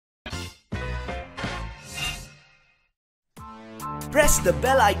press the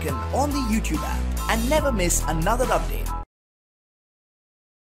bell icon on the YouTube app and never miss another update.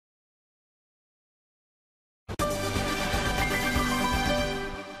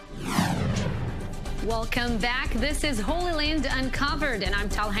 Welcome back. This is Holy Land Uncovered, and I'm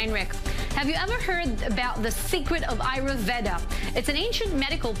Tal Heinrich. Have you ever heard about the secret of Ayurveda? It's an ancient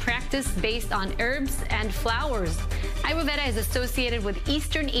medical practice based on herbs and flowers. Ayurveda is associated with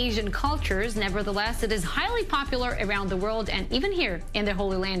Eastern Asian cultures. Nevertheless, it is highly popular around the world and even here in the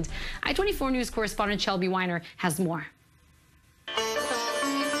Holy Land. I-24 News correspondent Shelby Weiner has more.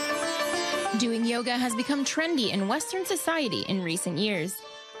 Doing yoga has become trendy in Western society in recent years.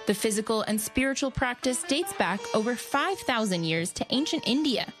 The physical and spiritual practice dates back over 5,000 years to ancient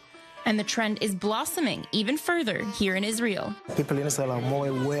India, and the trend is blossoming even further here in Israel. People in Israel are more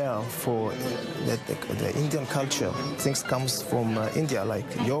aware for the Indian culture. Things comes from India, like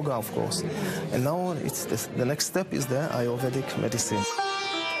yoga, of course. And now the next step is the Ayurvedic medicine.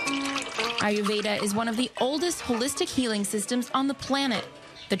 Ayurveda is one of the oldest holistic healing systems on the planet.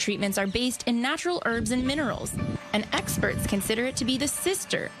 The treatments are based in natural herbs and minerals, and experts consider it to be the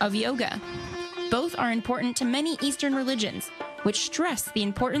sister of yoga. Both are important to many Eastern religions, which stress the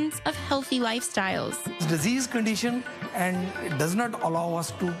importance of healthy lifestyles. Disease condition, and it does not allow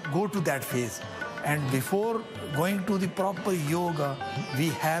us to go to that phase. And before going to the proper yoga,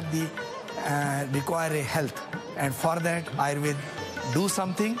 we have the require a health, and for that Ayurveda do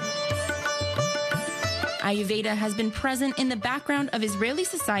something. Ayurveda has been present in the background of Israeli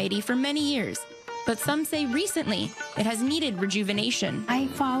society for many years, but some say recently it has needed rejuvenation. I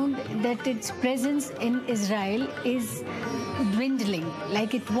found that its presence in Israel is dwindling.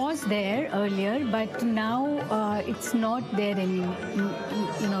 Like it was there earlier, but now it's not there in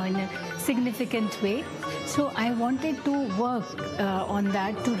a significant way. So I wanted to work on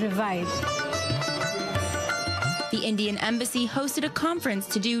that to revive. The Indian Embassy hosted a conference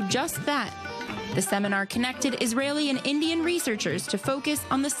to do just that. The seminar connected Israeli and Indian researchers to focus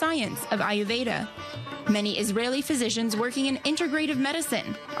on the science of Ayurveda. Many Israeli physicians working in integrative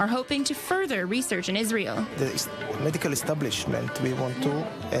medicine are hoping to further research in Israel. The medical establishment, we want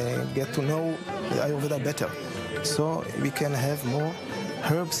to get to know the Ayurveda better, so we can have more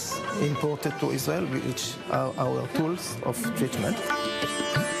herbs imported to Israel, which are our tools of treatment.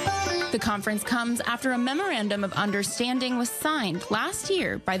 The conference comes after a memorandum of understanding was signed last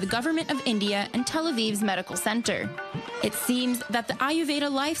year by the government of India and Tel Aviv's medical center. It seems that the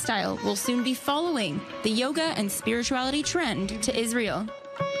Ayurveda lifestyle will soon be following the yoga and spirituality trend to Israel.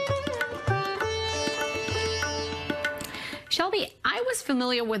 Shelby, I was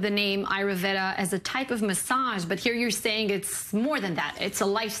familiar with the name Ayurveda as a type of massage, but here you're saying it's more than that. It's a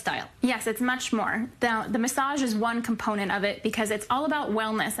lifestyle. Yes, it's much more. The massage is one component of it because it's all about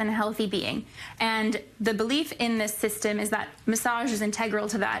wellness and healthy being. And the belief in this system is that massage is integral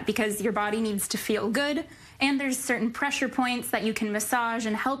to that because your body needs to feel good, and there's certain pressure points that you can massage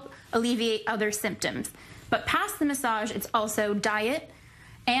and help alleviate other symptoms. But past the massage, it's also diet,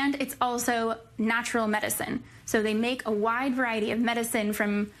 and it's also natural medicine. So they make a wide variety of medicine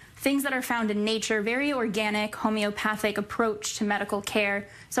from things that are found in nature, very organic, homeopathic approach to medical care.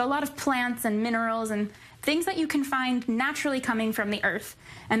 So a lot of plants and minerals and things that you can find naturally coming from the earth.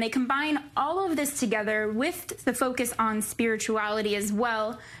 And they combine all of this together with the focus on spirituality as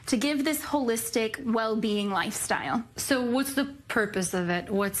well to give this holistic well-being lifestyle. So what's the purpose of it?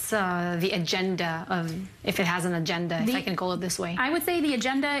 What's the agenda of, if it has an agenda, if I can call it this way? I would say the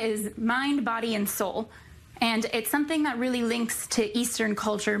agenda is mind, body, and soul. And it's something that really links to Eastern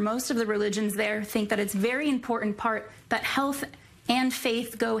culture. Most of the religions there think that it's a very important part that health and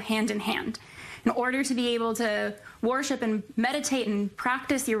faith go hand in hand. In order to be able to worship and meditate and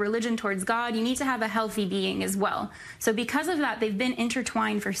practice your religion towards God, you need to have a healthy being as well. So because of that, they've been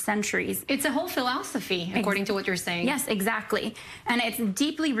intertwined for centuries. It's a whole philosophy, according to what you're saying. Yes, exactly. And it's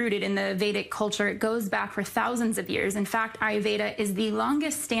deeply rooted in the Vedic culture. It goes back for thousands of years. In fact, Ayurveda is the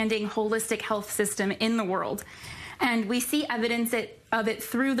longest standing holistic health system in the world. And we see evidence of it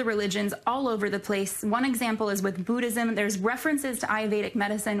through the religions all over the place. One example is with Buddhism. There's references to Ayurvedic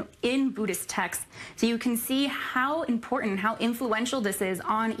medicine in Buddhist texts. So you can see how important, how influential this is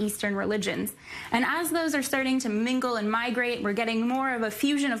on Eastern religions. And as those are starting to mingle and migrate, we're getting more of a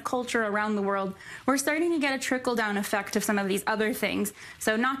fusion of culture around the world. We're starting to get a trickle-down effect of some of these other things.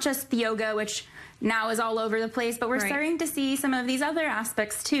 So not just the yoga, which now is all over the place, but we're starting to see some of these other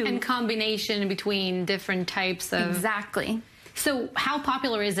aspects too. And combination between different types of... Exactly. So how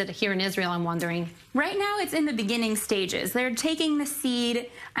popular is it here in Israel, I'm wondering? Right now, it's in the beginning stages. They're taking the seed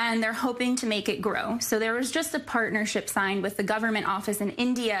and they're hoping to make it grow. So there was just a partnership signed with the government office in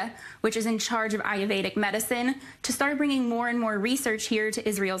India, which is in charge of Ayurvedic medicine, to start bringing more and more research here to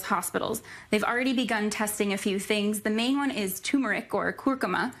Israel's hospitals. They've already begun testing a few things. The main one is turmeric or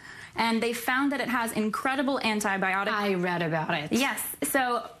curcuma, and they found that it has incredible antibiotic. I read about it. Yes.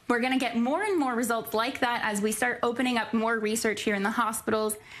 So we're going to get more and more results like that as we start opening up more research here in the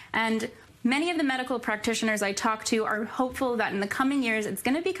hospitals. And many of the medical practitioners I talk to are hopeful that in the coming years, it's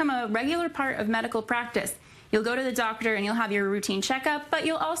going to become a regular part of medical practice. You'll go to the doctor and you'll have your routine checkup, but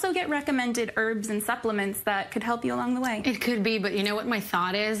you'll also get recommended herbs and supplements that could help you along the way. It could be, but you know what my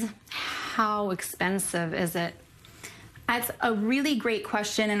thought is? How expensive is it? That's a really great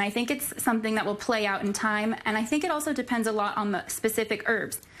question, and I think it's something that will play out in time, and I think it also depends a lot on the specific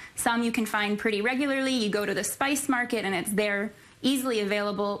herbs. Some you can find pretty regularly. You go to the spice market and it's there, easily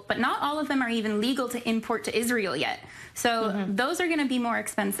available, but not all of them are even legal to import to Israel yet. So those are going to be more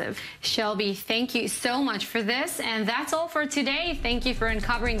expensive. Shelby, thank you so much for this. And that's all for today. Thank you for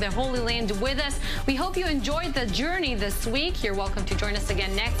uncovering the Holy Land with us. We hope you enjoyed the journey this week. You're welcome to join us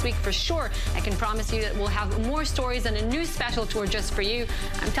again next week for sure. I can promise you that we'll have more stories and a new special tour just for you.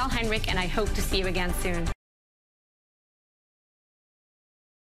 I'm Tal Heinrich, and I hope to see you again soon.